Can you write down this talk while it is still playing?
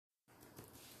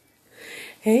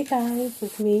Hey guys,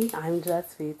 it's me. I'm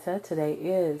Just Vita. Today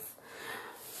is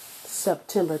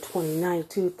September 29th,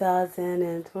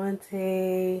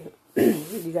 2020.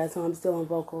 You guys know I'm still on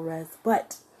vocal rest,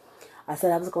 but I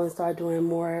said I was going to start doing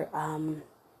more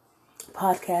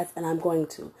podcasts, and I'm going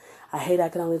to. I hate I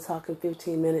can only talk in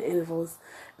 15-minute intervals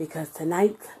because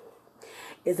tonight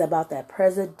is about that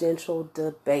presidential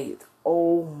debate.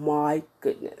 Oh my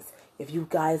goodness. If you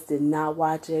guys did not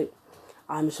watch it,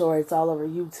 I'm sure it's all over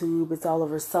YouTube. It's all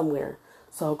over somewhere.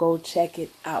 So go check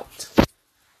it out.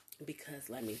 Because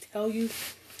let me tell you,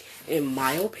 in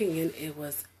my opinion, it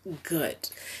was good.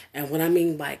 And what I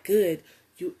mean by good,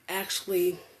 you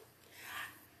actually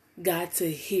got to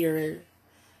hear,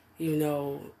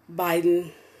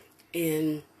 Biden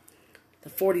in the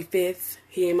 45th.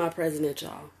 He ain't my president,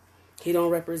 y'all. He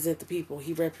don't represent the people.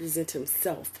 He represents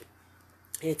himself.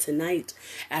 And tonight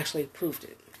actually proved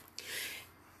it.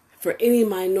 For any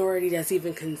minority that's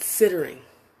even considering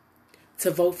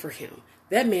to vote for him,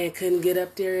 that man couldn't get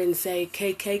up there and say,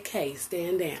 KKK,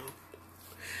 stand down.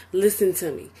 Listen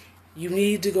to me. You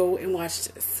need to go and watch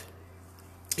this.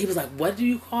 He was like, what do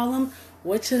you call him?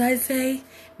 What should I say?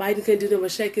 Biden couldn't do nothing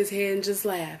but shake his head and just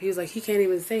laugh. He was like, he can't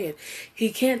even say it.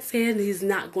 He can't say it and he's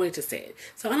not going to say it.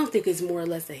 So I don't think it's more or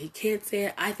less that he can't say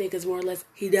it. I think it's more or less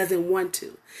he doesn't want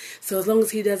to. So as long as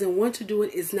he doesn't want to do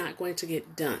it, it's not going to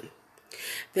get done.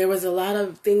 There was a lot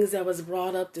of things that was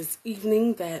brought up this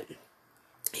evening that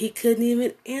he couldn't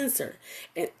even answer.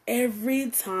 And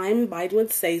every time Biden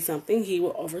would say something, he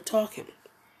would overtalk him.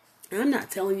 And I'm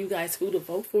not telling you guys who to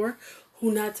vote for,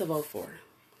 who not to vote for.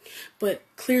 But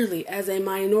clearly, as a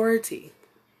minority,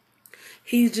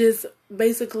 he just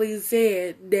basically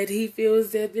said that he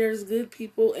feels that there's good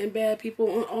people and bad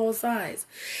people on all sides.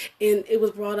 And it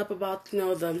was brought up about,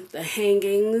 the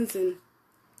hangings and,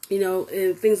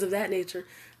 and things of that nature.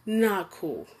 Not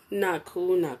cool. Not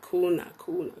cool, not cool, not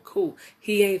cool, not cool.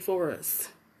 He ain't for us.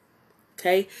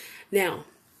 Okay? Now,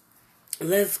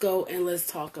 let's go and let's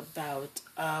talk about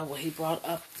what he brought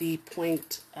up, the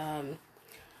point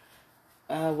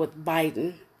with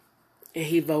Biden. And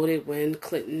he voted when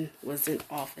Clinton was in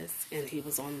office, and he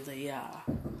was on the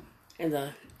in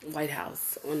the White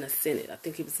House, on the Senate. I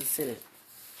think he was the Senate.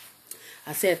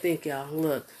 I said, think y'all,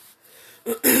 look,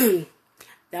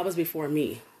 that was before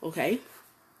me, okay?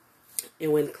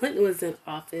 And when Clinton was in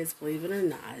office, believe it or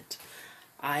not,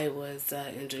 I was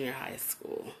in junior high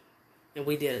school, and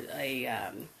we did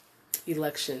a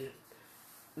election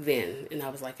then, and I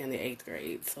was like in the 8th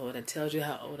grade. So that tells you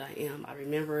how old I am. I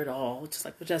remember it all, just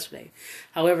like yesterday.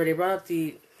 However, they brought up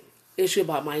the issue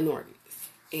about minorities,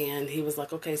 and he was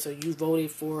like, okay, so you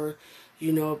voted for,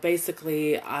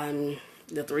 basically the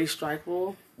 3-strike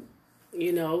rule,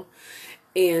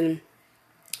 and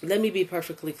let me be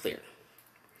perfectly clear.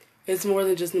 It's more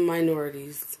than just the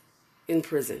minorities in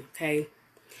prison, okay?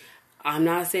 I'm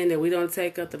not saying that we don't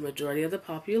take up the majority of the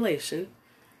population,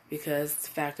 because the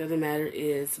fact of the matter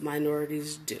is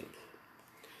minorities do.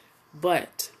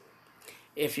 But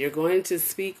if you're going to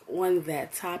speak on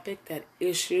that topic, that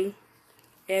issue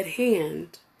at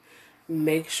hand,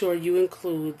 make sure you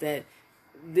include that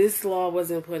this law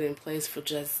wasn't put in place for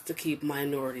just to keep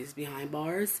minorities behind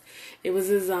bars. It was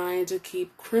designed to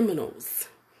keep criminals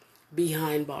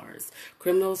behind bars.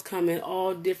 Criminals come in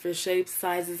all different shapes,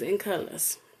 sizes, and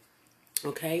colors.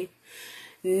 Okay?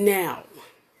 Now,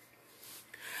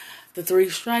 the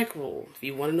 3-strike rule. If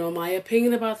you want to know my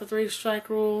opinion about the 3-strike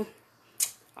rule,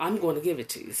 I'm going to give it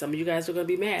to you. Some of you guys are going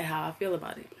to be mad how I feel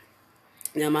about it.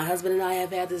 Now, my husband and I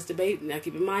have had this debate. Now,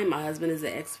 keep in mind, my husband is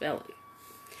an ex-felon.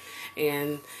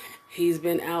 And he's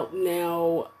been out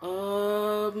now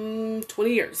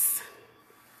 20 years.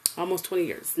 Almost 20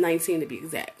 years. 19 to be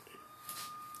exact.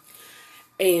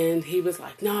 And he was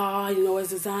like, nah,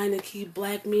 it's designed to keep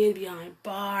black men behind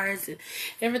bars. And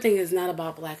everything is not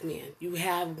about black men. You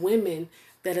have women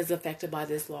that is affected by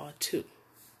this law too.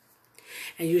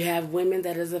 And you have women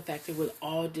that is affected with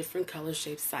all different colors,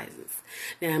 shapes, sizes.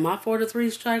 Now, am I for the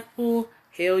 3-strike rule?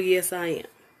 Hell yes, I am.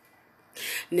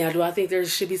 Now, do I think there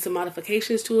should be some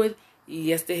modifications to it?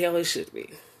 Yes, the hell it should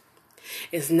be.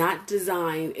 It's not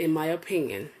designed, in my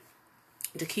opinion,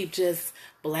 to keep just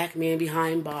black men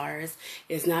behind bars.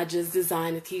 It's not just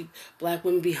designed to keep black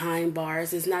women behind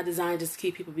bars. It's not designed just to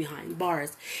keep people behind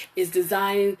bars. It's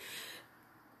designed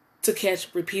to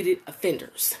catch repeated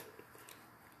offenders.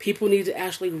 People need to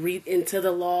actually read into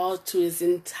the law to its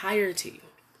entirety.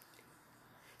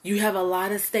 You have a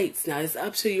lot of states. Now, it's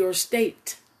up to your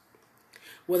state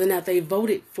whether or not they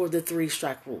voted for the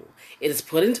 3-strike rule. It is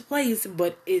put into place,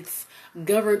 but it's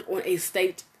governed on a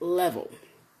state level.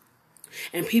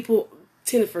 And people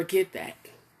tend to forget that.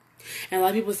 And a lot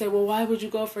of people say, well, why would you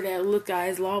go for that? Look,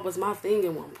 guys, law was my thing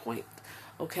at one point.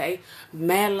 Okay?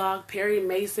 Madlock, Perry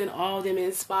Mason, all of them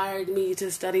inspired me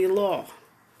to study law.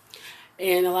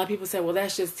 And a lot of people say, well,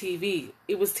 that's just TV.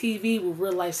 It was TV with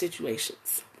real life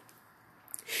situations.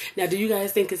 Now, do you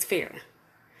guys think it's fair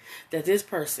that this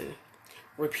person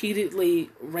repeatedly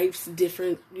rapes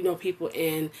different, people,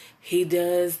 and he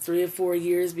does 3 or 4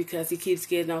 years because he keeps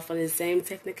getting off on the same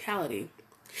technicality?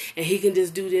 And he can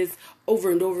just do this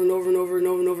over and over and over and over and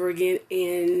over and over again,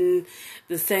 and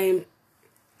the same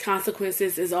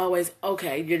consequences is always,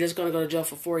 okay, you're just going to go to jail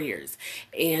for 4 years.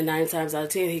 And 9 times out of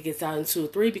 10, he gets out in 2 or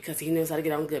 3 because he knows how to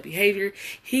get on good behavior.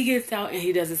 He gets out and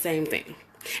he does the same thing.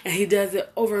 And he does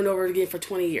it over and over again for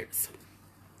 20 years.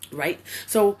 Right?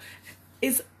 So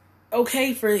it's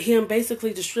okay for him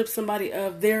basically to strip somebody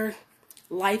of their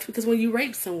life, because when you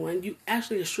rape someone, you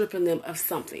actually are stripping them of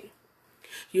something.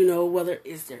 Whether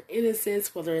it's their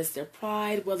innocence, whether it's their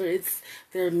pride, whether it's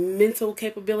their mental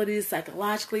capabilities,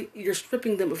 psychologically, you're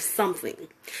stripping them of something.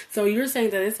 So you're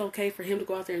saying that it's okay for him to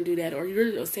go out there and do that, or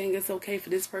you're saying it's okay for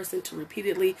this person to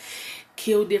repeatedly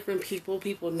kill different people.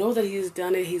 People know that he's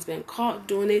done it, he's been caught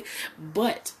doing it,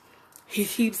 but he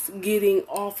keeps getting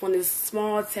off on this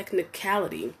small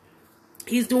technicality.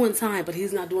 He's doing time, but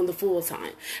he's not doing the full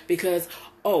time because,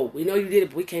 we know you did it,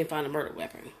 but we can't find a murder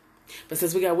weapon. But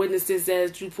since we got witnesses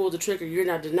that you pulled the trigger, you're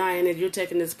not denying it, you're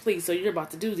taking this plea, so you're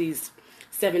about to do these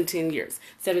 17 years.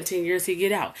 17 years he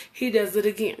get out. He does it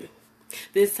again.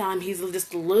 This time he's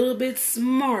just a little bit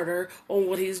smarter on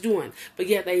what he's doing. But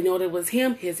yet they know that it was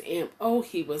him, his M.O.,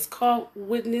 he was caught,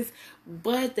 witness,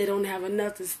 but they don't have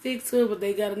enough to stick to it, but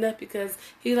they got enough because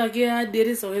he's like, yeah, I did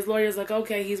it. So his lawyer's like,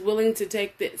 okay, he's willing to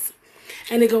take this.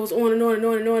 And it goes on and on and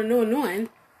on and on and on and on.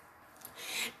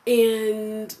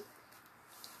 And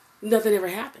nothing ever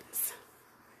happens.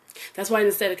 That's why in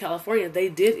the state of California, they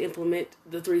did implement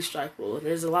the 3-strike rule. And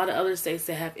there's a lot of other states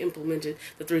that have implemented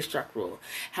the 3-strike rule.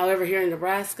 However, here in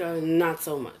Nebraska, not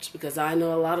so much. Because I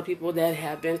know a lot of people that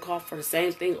have been caught for the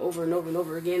same thing over and over and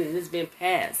over again. And it's been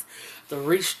passed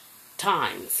 3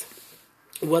 times.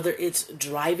 Whether it's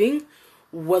driving,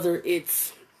 whether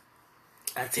it's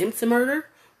attempt to murder,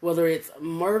 whether it's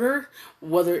murder,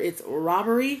 whether it's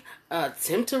robbery,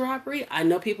 attempt to robbery. I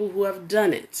know people who have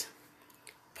done it.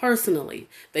 Personally,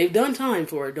 they've done time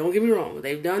for it. Don't get me wrong.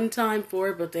 They've done time for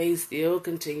it, but they still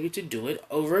continue to do it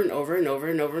over and over and over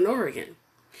and over and over again.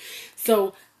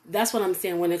 So that's what I'm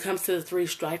saying. When it comes to the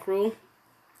 3-strike rule,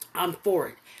 I'm for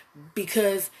it.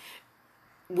 Because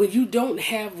when you don't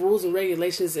have rules and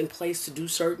regulations in place to do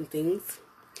certain things,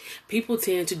 people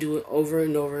tend to do it over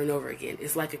and over and over again.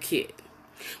 It's like a kid.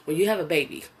 When you have a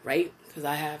baby, right? Because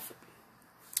I have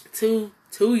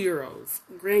 2-year-olds,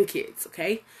 grandkids,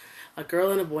 okay? A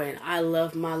girl and a boy, and I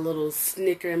love my little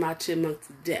Snicker and my Chipmunk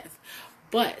to death.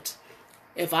 But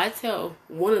if I tell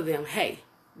one of them, hey,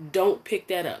 don't pick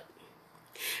that up,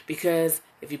 because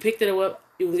if you pick that up,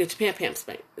 you can get your pam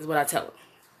spanked, is what I tell them.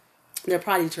 They're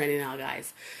potty training now,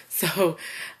 guys. So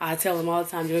I tell them all the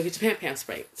time, you're going to get your pam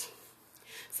spanked.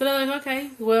 So they're like, okay,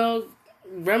 well,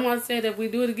 Grandma said if we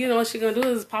do it again, all she's going to do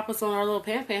is pop us on our little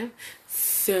pam.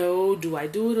 So do I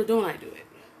do it or don't I do it?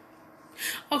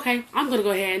 Okay, I'm going to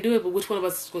go ahead and do it, but which one of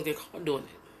us is going to get caught doing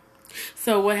it?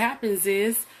 So what happens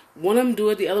is, one of them do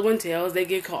it, the other one tells, they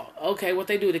get caught. Okay, what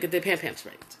they do, they get their pam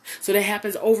spanked. So that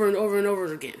happens over and over and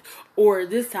over again. Or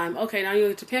this time, okay, now you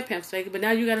get your pam spanked, but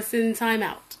now you got to sit in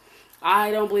timeout.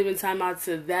 I don't believe in timeout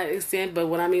to that extent, but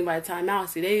what I mean by timeout,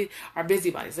 see, they are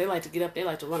busybodies. They like to get up, they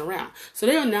like to run around. So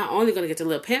they're not only going to get the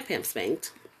little pam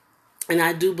spanked, and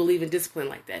I do believe in discipline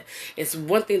like that. It's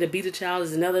one thing to beat a child,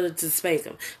 it's another to spank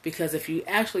them. Because if you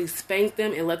actually spank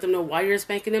them and let them know why you're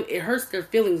spanking them, it hurts their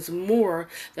feelings more,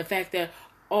 the fact that,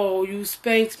 oh, you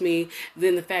spanked me,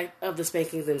 than the fact of the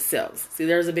spanking themselves. See,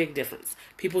 there's a big difference.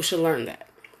 People should learn that.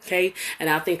 Okay, and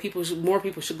I think more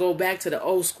people should go back to the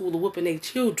old school of whooping their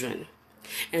children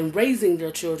and raising their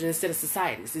children instead of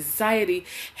society. See, society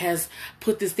has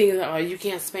put this thing that, oh, you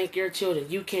can't spank your children,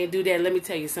 you can't do that. Let me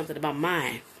tell you something about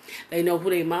mine. They know who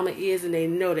their mama is, and they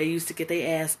know they used to get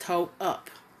their ass towed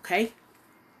up. Okay,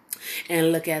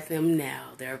 and look at them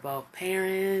now. They're both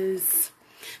parents.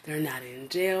 They're not in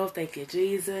jail, thank you,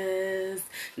 Jesus.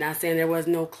 Not saying there was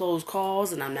no close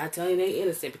calls, and I'm not telling you they're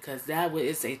innocent, because that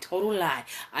is a total lie.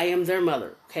 I am their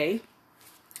mother, okay?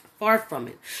 Far from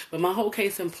it. But my whole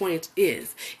case in point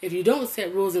is, if you don't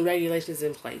set rules and regulations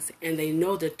in place, and they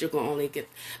know that you're going to only get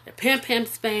their pam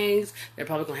spanks, they're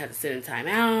probably going to have to sit in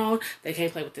timeout, they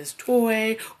can't play with this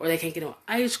toy, or they can't get no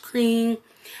ice cream.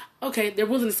 Okay, they're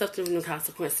willing to suffer the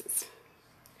consequences.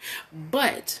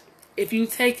 But If you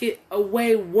take it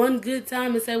away one good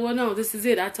time and say, well, no, this is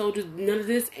it. I told you none of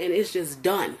this and it's just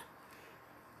done.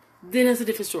 Then that's a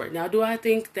different story. Now, do I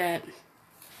think that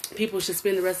people should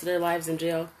spend the rest of their lives in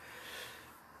jail?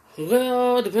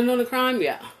 Well, depending on the crime,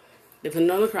 yeah. Depending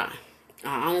on the crime.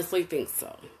 I honestly think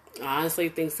so.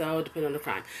 Depending on the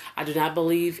crime. I do not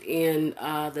believe in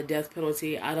the death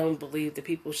penalty. I don't believe that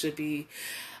people should be,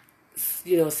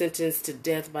 sentenced to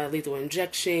death by lethal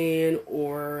injection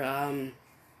or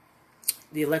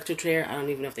the electric chair. I don't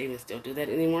even know if they even still do that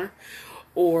anymore.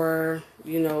 Or,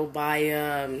 by,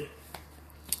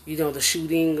 the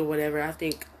shooting or whatever. I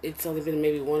think it's only been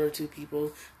maybe one or two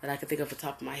people that I can think of off the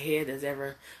top of my head that's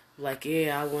ever like,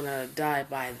 yeah, I want to die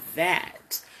by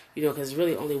that. Because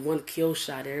really only one kill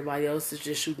shot. Everybody else is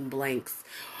just shooting blanks.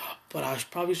 But I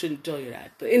probably shouldn't tell you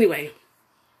that. But anyway,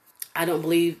 I don't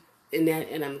believe in that,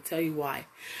 and I'm going to tell you why.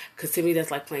 Because to me,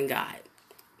 that's like playing God.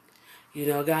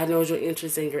 God knows your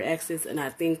interests and your exits, and I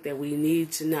think that we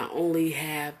need to not only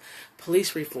have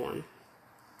police reform,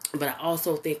 but I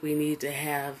also think we need to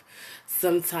have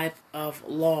some type of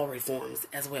law reforms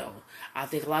as well. I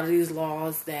think a lot of these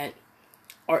laws that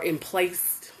are in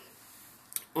place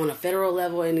on a federal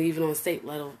level and even on state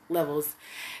levels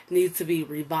need to be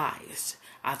revised.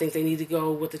 I think they need to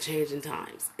go with the change in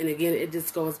times. And again, it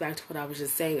just goes back to what I was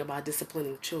just saying about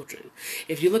disciplining children.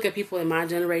 If you look at people in my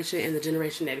generation and the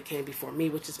generation that came before me,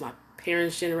 which is my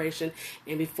parents' generation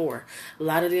and before, a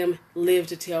lot of them lived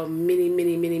to tell many,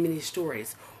 many, many, many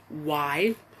stories.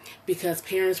 Why? Because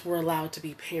parents were allowed to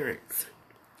be parents.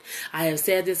 I have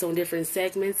said this on different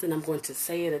segments, and I'm going to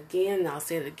say it again, and I'll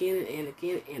say it again and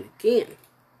again and again.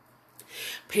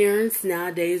 Parents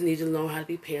nowadays need to learn how to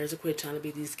be parents and quit trying to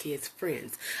be these kids'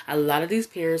 friends. A lot of these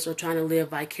parents are trying to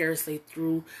live vicariously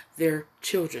through their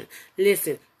children.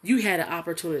 Listen, you had an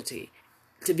opportunity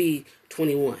to be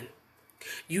 21.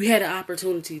 You had an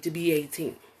opportunity to be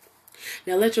 18.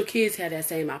 Now let your kids have that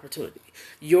same opportunity.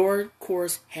 Your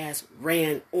course has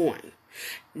ran on.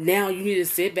 Now you need to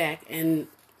sit back and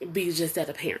be just that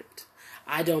a parent.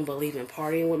 I don't believe in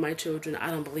partying with my children.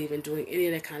 I don't believe in doing any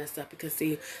of that kind of stuff because,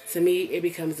 see, to me, it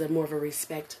becomes more of a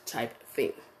respect type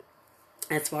thing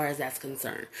as far as that's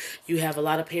concerned. You have a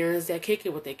lot of parents that kick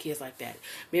it with their kids like that.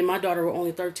 Me and my daughter were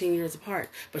only 13 years apart,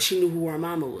 but she knew who her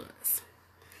mama was.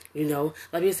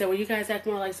 Like me say, well, you guys act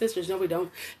more like sisters. No, we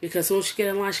don't. Because as soon as she get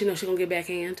in line, she knows she's going to get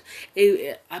backhand.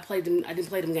 I didn't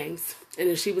play them games. And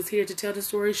if she was here to tell the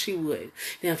story, she would.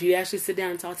 Now, if you actually sit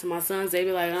down and talk to my sons, they'd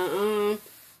be like,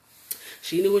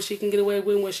 She knew what she can get away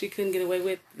with and what she couldn't get away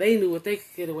with. They knew what they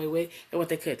could get away with and what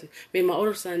they couldn't. Me and my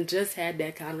older son just had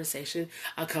that conversation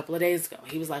a couple of days ago.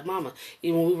 He was like, Mama,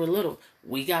 even when we were little,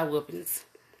 we got whoopings.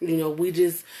 We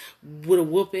just with a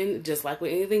whooping, just like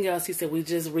with anything else. He said, we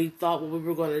just rethought what we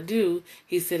were going to do.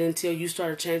 He said, until you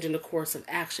started changing the course of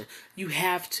action. You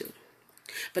have to.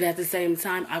 But at the same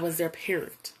time, I was their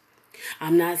parent.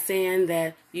 I'm not saying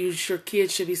that your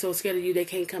kids should be so scared of you they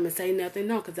can't come and say nothing.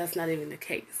 No, because that's not even the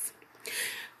case.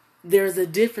 There's a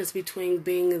difference between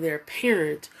being their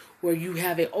parent, where you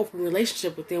have an open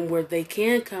relationship with them, where they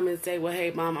can come and say, well,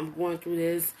 hey, Mom, I'm going through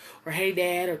this, or hey,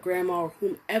 Dad, or Grandma, or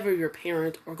whomever your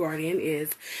parent or guardian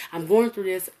is, I'm going through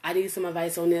this, I need some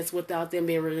advice on this, without them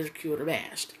being ridiculed or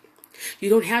bashed. You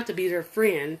don't have to be their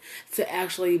friend to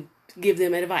actually give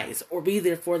them advice or be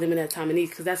there for them in that time of need,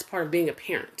 because that's part of being a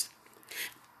parent.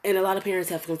 And a lot of parents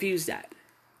have confused that.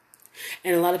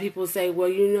 And a lot of people say,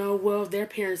 well, their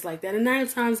parents like that. And 9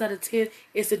 times out of 10,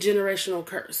 it's a generational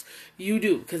curse. You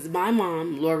do. Because my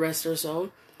mom, Lord rest her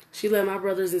soul, she let my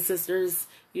brothers and sisters,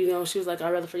 she was like, I'd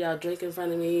rather for y'all drink in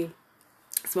front of me,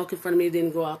 smoke in front of me,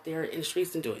 than go out there in the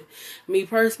streets and do it. Me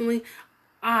personally,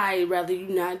 I'd rather you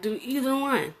not do either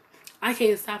one. I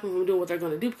can't stop them from doing what they're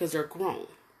going to do because they're grown.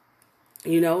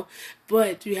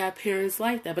 But you have parents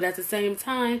like that. But at the same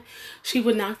time, she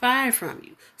would not fire from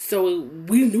you. So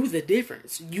we knew the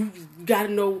difference. You got to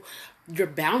know your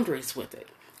boundaries with it.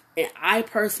 And I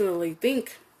personally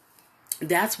think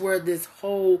that's where this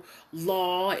whole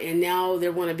law, and now they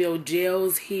want to build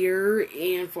jails here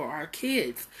and for our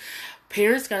kids.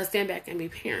 Parents got to stand back and be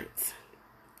parents.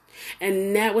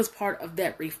 And that was part of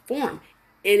that reform.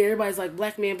 And everybody's like,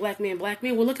 black man, black man, black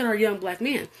man. Well, look at our young black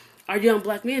men. Our young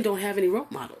black men don't have any role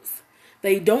models.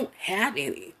 They don't have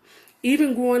any.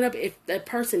 Even growing up, if that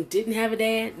person didn't have a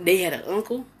dad, they had an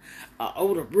uncle, an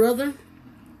older brother.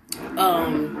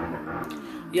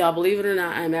 Y'all, believe it or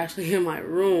not, I'm actually in my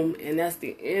room, and that's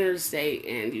the interstate,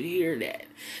 and you hear that.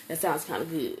 That sounds kind of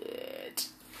good.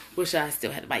 Wish I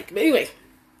still had a bike. But anyway,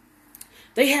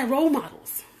 they had role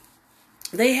models.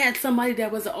 They had somebody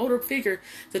that was an older figure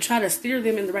to try to steer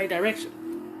them in the right direction.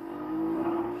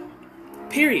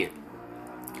 Period.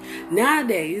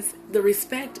 Nowadays, the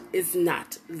respect is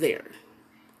not there.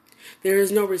 There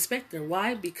is no respect there.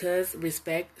 Why? Because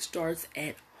respect starts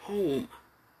at home.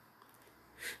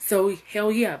 So,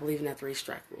 hell yeah, I believe in that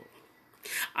 3-strike rule.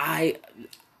 I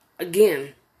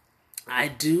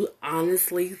do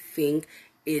honestly think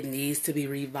it needs to be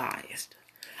revised.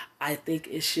 I think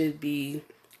it should be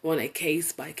on a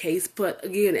case by case. But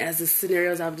again, as the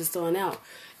scenarios I've just thrown out,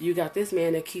 you got this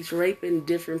man that keeps raping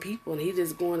different people and he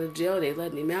just going to jail. They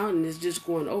letting him out and it's just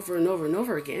going over and over and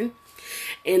over again.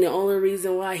 And the only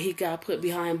reason why he got put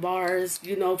behind bars,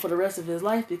 for the rest of his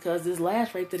life, because this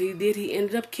last rape that he did, he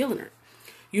ended up killing her.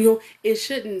 It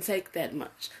shouldn't take that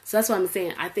much. So that's why I'm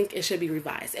saying I think it should be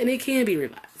revised. And it can be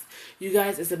revised. You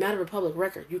guys, it's a matter of public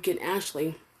record. You can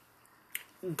actually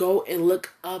go and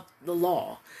look up the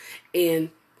law and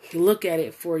look at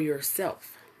it for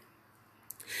yourself.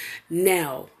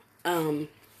 Now,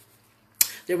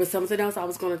 there was something else I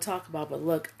was going to talk about, but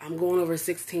look, I'm going over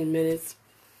 16 minutes.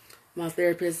 My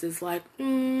therapist is like,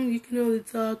 you can only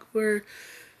talk for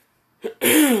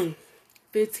 15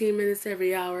 minutes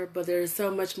every hour, but there's so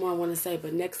much more I want to say.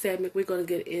 But next segment, we're going to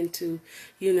get into,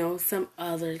 some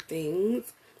other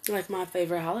things. Like my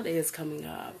favorite holiday is coming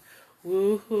up.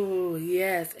 Woohoo,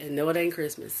 yes. And no, it ain't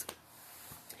Christmas.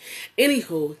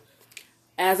 Anywho,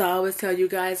 as I always tell you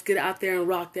guys, get out there and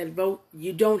rock that vote.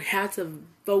 You don't have to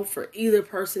vote for either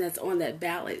person that's on that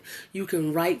ballot. You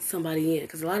can write somebody in.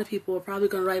 Because a lot of people are probably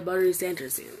going to write Bernie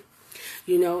Sanders in.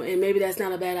 And maybe that's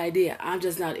not a bad idea. I'm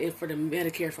just not in for the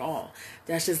Medicare for all.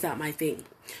 That's just not my thing.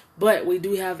 But we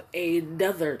do have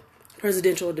another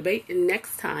presidential debate. And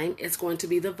next time, it's going to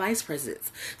be the vice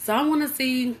presidents. So I want to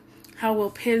see how will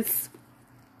Pence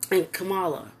and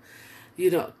Kamala,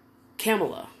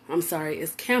 I'm sorry,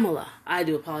 it's Kamala. I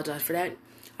do apologize for that.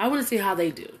 I want to see how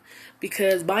they do.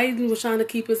 Because Biden was trying to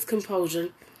keep his composure.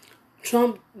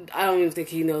 Trump, I don't even think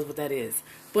he knows what that is.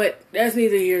 But that's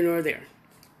neither here nor there.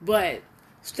 But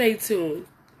stay tuned.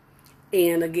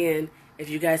 And again, if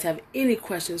you guys have any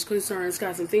questions, concerns,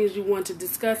 got some things you want to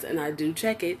discuss, and I do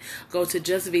check it, go to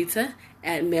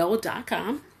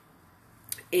justvita@mail.com.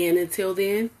 And until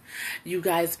then, you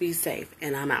guys be safe.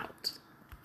 And I'm out.